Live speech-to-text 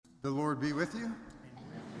The Lord be with you.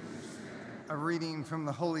 A reading from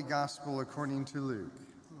the Holy Gospel according to Luke.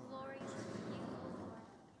 Glory to you, Lord.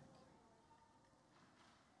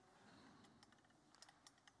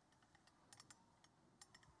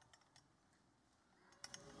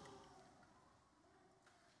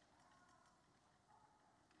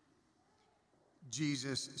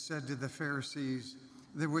 Jesus said to the Pharisees,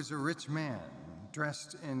 "There was a rich man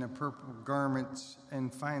dressed in purple garments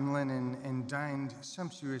and fine linen and dined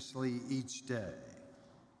sumptuously each day.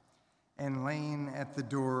 And laying at the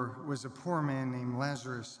door was a poor man named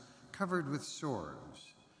Lazarus, covered with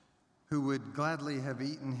sores, who would gladly have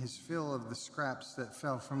eaten his fill of the scraps that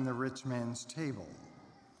fell from the rich man's table.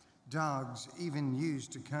 Dogs even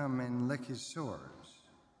used to come and lick his sores.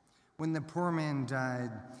 When the poor man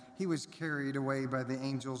died, he was carried away by the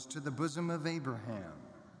angels to the bosom of Abraham.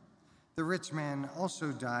 The rich man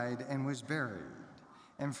also died and was buried,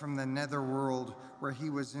 and from the netherworld, where he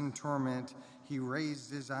was in torment, he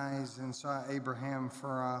raised his eyes and saw Abraham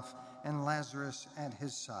far off and Lazarus at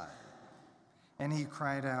his side. And he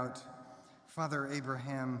cried out, 'Father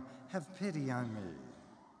Abraham, have pity on me.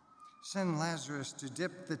 Send Lazarus to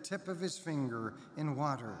dip the tip of his finger in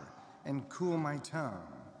water and cool my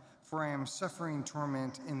tongue, for I am suffering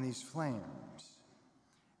torment in these flames.'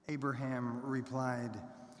 Abraham replied,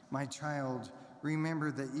 'My child,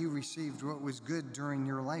 remember that you received what was good during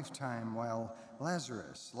your lifetime, while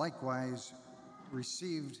Lazarus likewise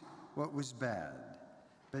received what was bad.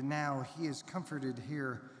 But now he is comforted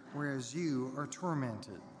here, whereas you are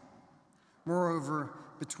tormented. Moreover,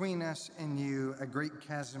 between us and you a great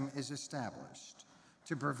chasm is established,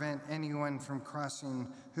 to prevent anyone from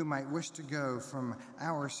crossing who might wish to go from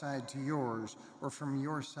our side to yours, or from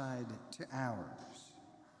your side to ours.'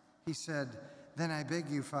 He said, 'Then I beg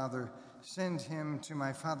you, Father, send him to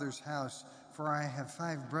my father's house, for I have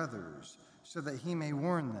 5 brothers, so that he may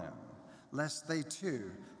warn them, lest they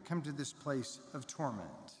too come to this place of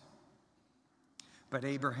torment.' But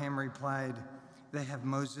Abraham replied, 'They have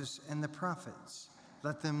Moses and the prophets.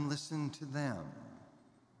 Let them listen to them.'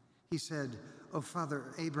 He said, 'O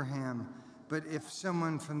Father Abraham, but if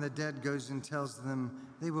someone from the dead goes and tells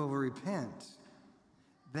them, they will repent.'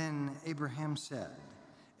 Then Abraham said,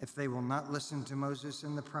 'If they will not listen to Moses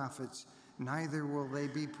and the prophets, neither will they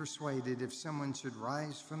be persuaded if someone should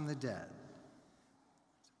rise from the dead.'"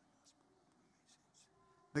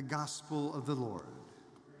 The Gospel of the Lord.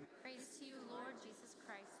 Praise to you, Lord Jesus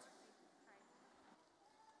Christ.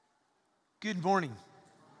 Good morning.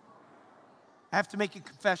 I have to make a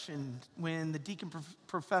confession. When the deacon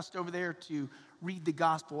professed over there to read the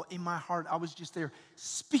gospel, in my heart, I was just there.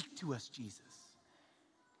 Speak to us, Jesus.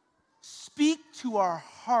 Speak to our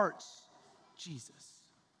hearts, Jesus.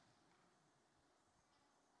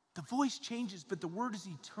 The voice changes, but the word is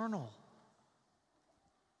eternal.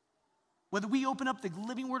 Whether we open up the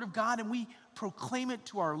living word of God and we proclaim it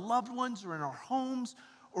to our loved ones or in our homes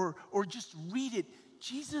or just read it,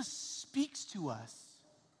 Jesus speaks to us.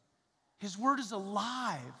 His word is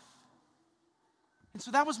alive. And so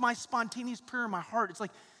that was my spontaneous prayer in my heart. It's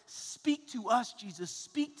like, speak to us, Jesus.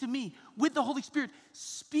 Speak to me with the Holy Spirit.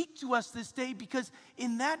 Speak to us this day, because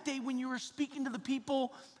in that day when you were speaking to the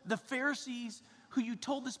people, the Pharisees who you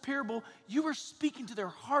told this parable, you were speaking to their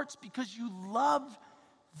hearts because you loved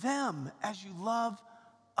them as you love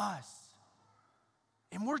us.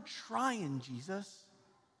 And we're trying, Jesus.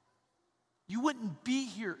 You wouldn't be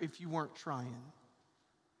here if you weren't trying.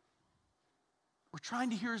 We're trying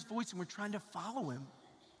to hear his voice and we're trying to follow him.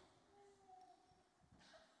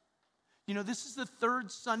 You know, this is the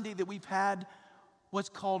 3rd Sunday that we've had what's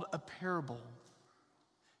called a parable.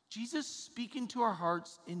 Jesus speaking to our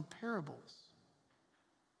hearts in parables.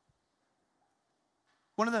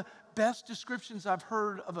 One of the best descriptions I've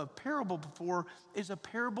heard of a parable before is a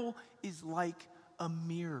parable is like a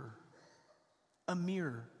mirror. A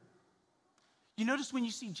mirror. You notice when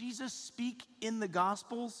you see Jesus speak in the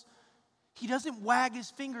Gospels, he doesn't wag his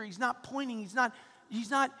finger. He's not pointing. He's not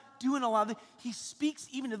doing a lot of it. He speaks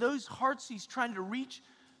even to those hearts he's trying to reach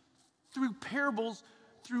through parables,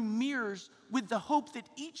 through mirrors, with the hope that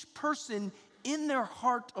each person in their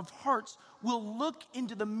heart of hearts will look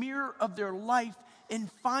into the mirror of their life and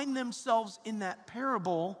find themselves in that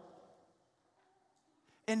parable.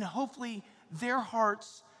 And hopefully their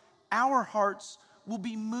hearts, our hearts, will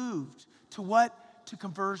be moved to what? To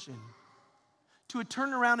conversion. To a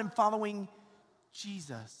turnaround and following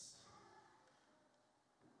Jesus.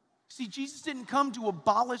 See, Jesus didn't come to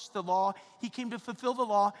abolish the law. He came to fulfill the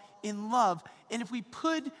law in love. And if we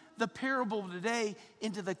put the parable today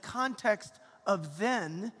into the context of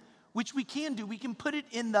then, which we can do, we can put it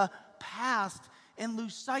in the past and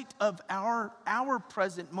lose sight of our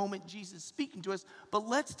present moment, Jesus speaking to us. But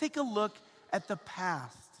let's take a look at the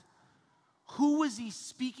past. Who was he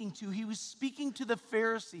speaking to? He was speaking to the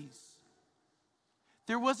Pharisees.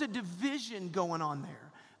 There was a division going on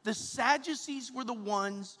there. The Sadducees were the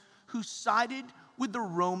ones who sided with the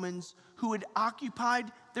Romans, who had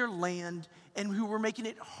occupied their land and who were making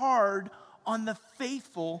it hard on the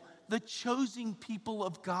faithful, the chosen people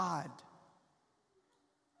of God.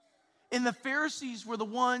 And the Pharisees were the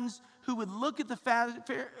ones who would look at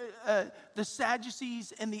the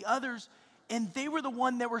Sadducees and the others, and they were the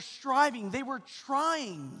one that were striving. They were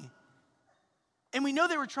trying. And we know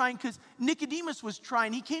they were trying because Nicodemus was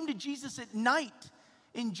trying. He came to Jesus at night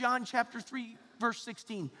in John chapter 3, verse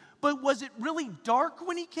 16. But was it really dark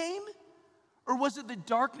when he came? Or was it the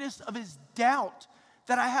darkness of his doubt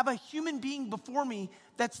that I have a human being before me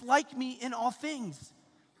that's like me in all things?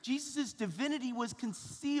 Jesus' divinity was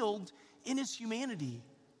concealed in his humanity.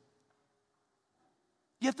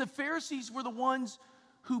 Yet the Pharisees were the ones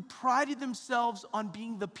who prided themselves on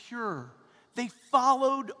being the pure. They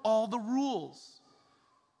followed all the rules.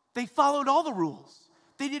 They followed all the rules.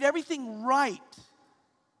 They did everything right.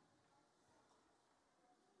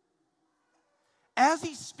 As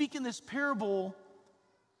he's speaking this parable,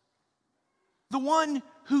 the one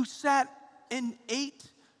who sat and ate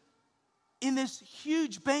in this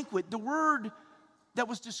huge banquet, the word that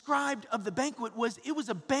was described of the banquet was, it was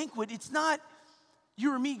a banquet. It's not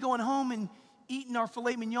you or me going home and eating our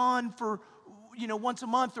filet mignon for, once a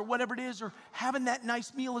month or whatever it is, or having that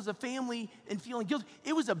nice meal as a family and feeling guilty.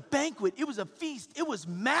 It was a banquet. It was a feast. It was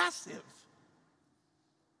massive.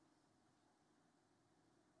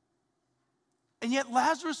 And yet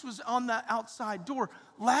Lazarus was on the outside door.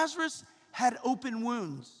 Lazarus had open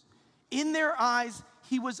wounds. In their eyes,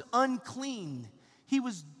 he was unclean. He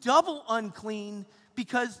was double unclean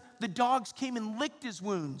because the dogs came and licked his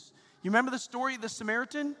wounds. You remember the story of the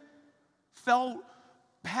Samaritan? Fell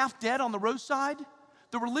half dead on the roadside.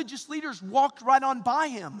 The religious leaders walked right on by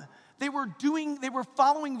him. They were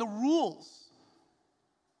following the rules.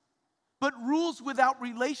 But rules without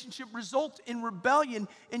relationship result in rebellion.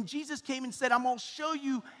 And Jesus came and said, I'm going to show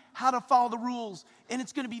you how to follow the rules. And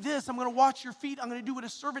it's going to be this. I'm going to wash your feet. I'm going to do what a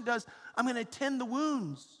servant does. I'm going to tend the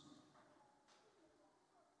wounds.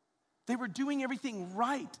 They were doing everything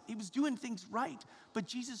right. He was doing things right. But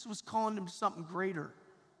Jesus was calling them to something greater.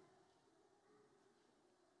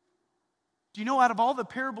 Do you know, out of all the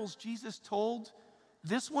parables Jesus told,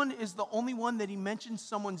 this one is the only one that he mentions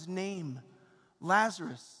someone's name,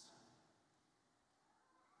 Lazarus.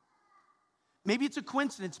 Maybe it's a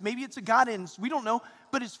coincidence. Maybe it's a God-ins. We don't know.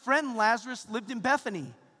 But his friend Lazarus lived in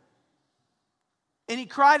Bethany. And he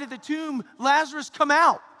cried at the tomb, Lazarus, come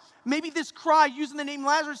out. Maybe this cry, using the name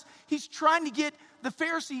Lazarus, he's trying to get the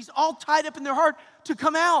Pharisees all tied up in their heart to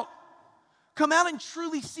come out. Come out and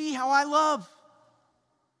truly see how I love.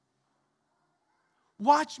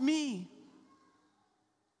 Watch me.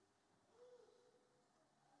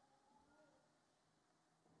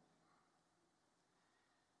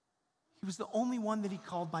 He was the only one that he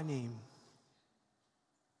called by name.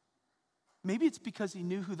 Maybe it's because he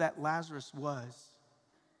knew who that Lazarus was.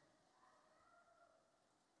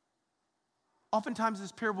 Oftentimes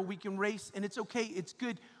this parable we can race, and it's okay, it's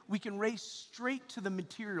good, we can race straight to the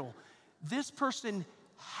material. This person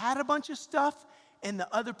had a bunch of stuff, and the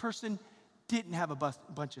other person didn't have a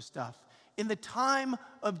bunch of stuff. In the time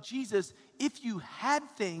of Jesus, if you had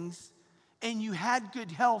things and you had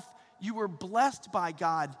good health, you were blessed by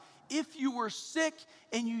God. If you were sick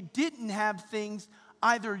and you didn't have things,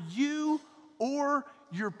 either you or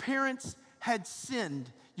your parents had sinned.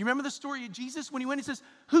 You remember the story of Jesus when he went and says,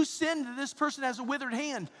 who sinned that this person has a withered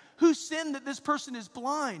hand? Who sinned that this person is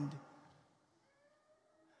blind?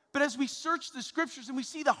 But as we search the scriptures and we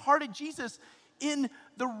see the heart of Jesus in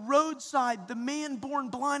the roadside, the man born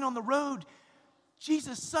blind on the road,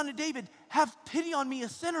 Jesus, son of David, have pity on me, a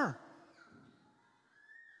sinner.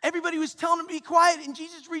 Everybody was telling him to be quiet, and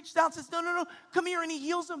Jesus reached out and says, no, come here, and he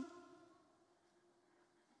heals him.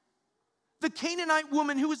 The Canaanite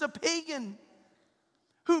woman who was a pagan,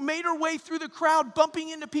 who made her way through the crowd, bumping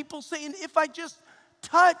into people, saying, if I just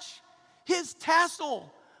touch his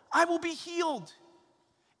tassel, I will be healed.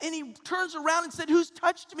 And he turns around and said, who's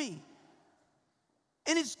touched me?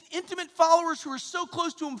 And his intimate followers who are so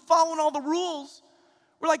close to him, following all the rules,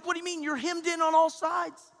 were like, what do you mean? You're hemmed in on all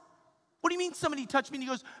sides. What do you mean somebody touched me? And he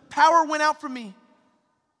goes, power went out from me.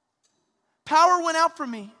 Power went out from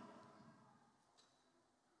me.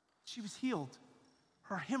 She was healed.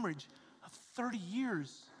 Her hemorrhage of 30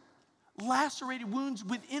 years. Lacerated wounds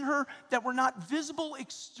within her that were not visible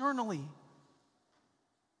externally.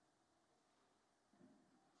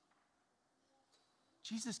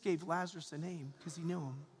 Jesus gave Lazarus a name because he knew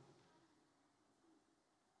him.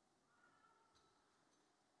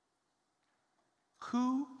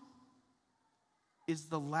 Who is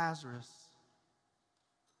the Lazarus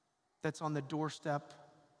that's on the doorstep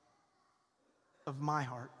of my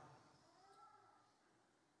heart?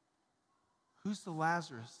 Who's the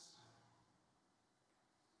Lazarus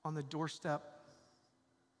on the doorstep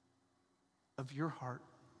of your heart?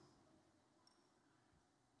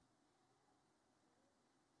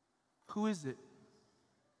 Who is it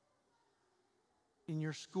in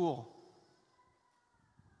your school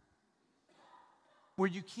where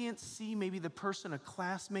you can't see maybe the person, a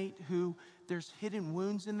classmate, who there's hidden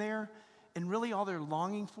wounds in there, and really all they're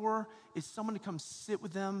longing for is someone to come sit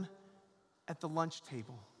with them at the lunch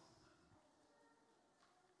table?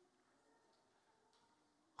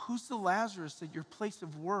 Who's the Lazarus at your place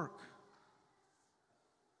of work?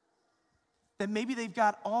 That maybe they've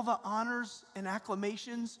got all the honors and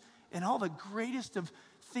acclamations and all the greatest of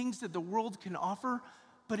things that the world can offer,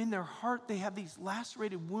 but in their heart they have these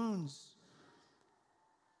lacerated wounds.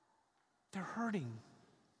 They're hurting.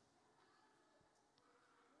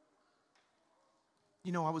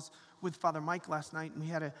 You know, I was with Father Mike last night, and we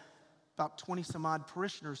had about 20 some odd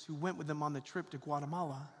parishioners who went with them on the trip to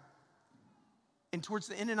Guatemala. And towards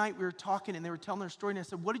the end of the night, we were talking, and they were telling their story, and I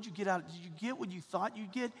said, what did you get out of it? Did you get what you thought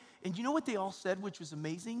you'd get? And you know what they all said, which was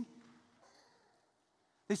amazing?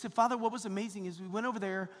 They said, Father, what was amazing is we went over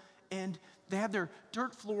there, and they had their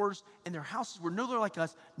dirt floors, and their houses were nowhere like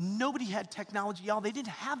us. Nobody had technology, y'all. They didn't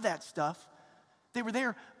have that stuff. They were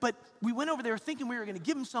there, but we went over there thinking we were going to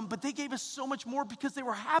give them some, but they gave us so much more because they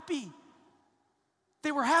were happy.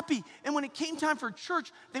 They were happy. And when it came time for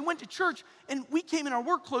church, they went to church, and we came in our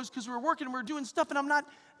work clothes because we were working and we were doing stuff, and I'm not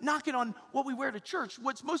knocking on what we wear to church.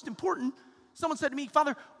 What's most important, someone said to me,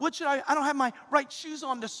 Father, what should I don't have my right shoes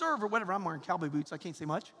on to serve or whatever. I'm wearing cowboy boots. I can't say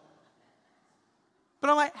much. But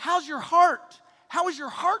I'm like, how's your heart? How is your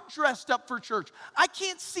heart dressed up for church? I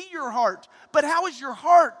can't see your heart, but how is your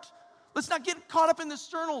heart? Let's not get caught up in the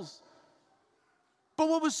externals. But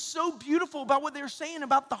what was so beautiful about what they were saying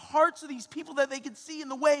about the hearts of these people that they could see in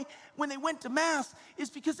the way when they went to Mass is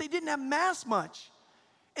because they didn't have Mass much.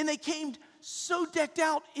 And they came so decked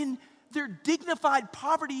out in their dignified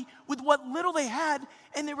poverty with what little they had,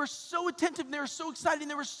 and they were so attentive, and they were so excited, and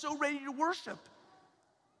they were so ready to worship.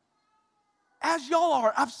 As y'all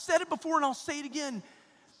are, I've said it before and I'll say it again.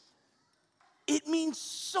 It means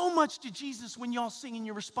so much to Jesus when y'all sing and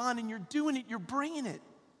you respond and you're doing it, you're bringing it.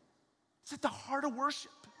 It's at the heart of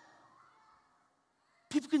worship.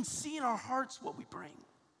 People can see in our hearts what we bring.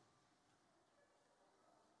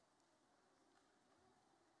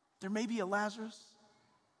 There may be a Lazarus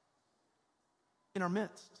in our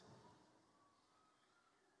midst.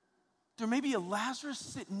 There may be a Lazarus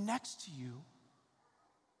sitting next to you.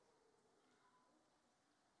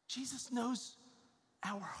 Jesus knows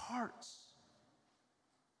our hearts.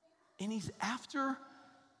 And he's after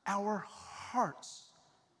our hearts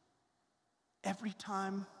every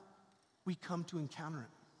time we come to encounter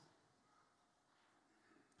him.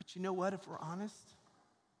 But you know what, if we're honest,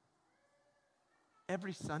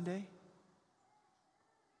 every Sunday,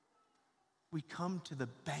 we come to the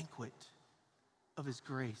banquet of his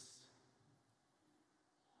grace.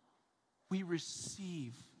 We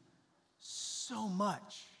receive so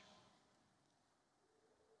much.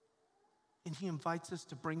 And he invites us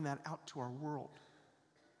to bring that out to our world.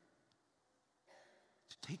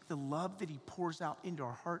 To take the love that he pours out into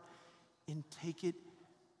our heart and take it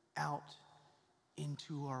out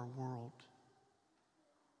into our world.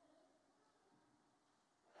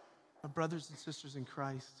 My brothers and sisters in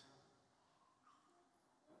Christ,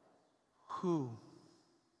 who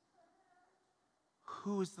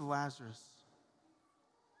is the Lazarus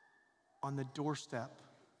on the doorstep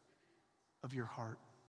of your heart?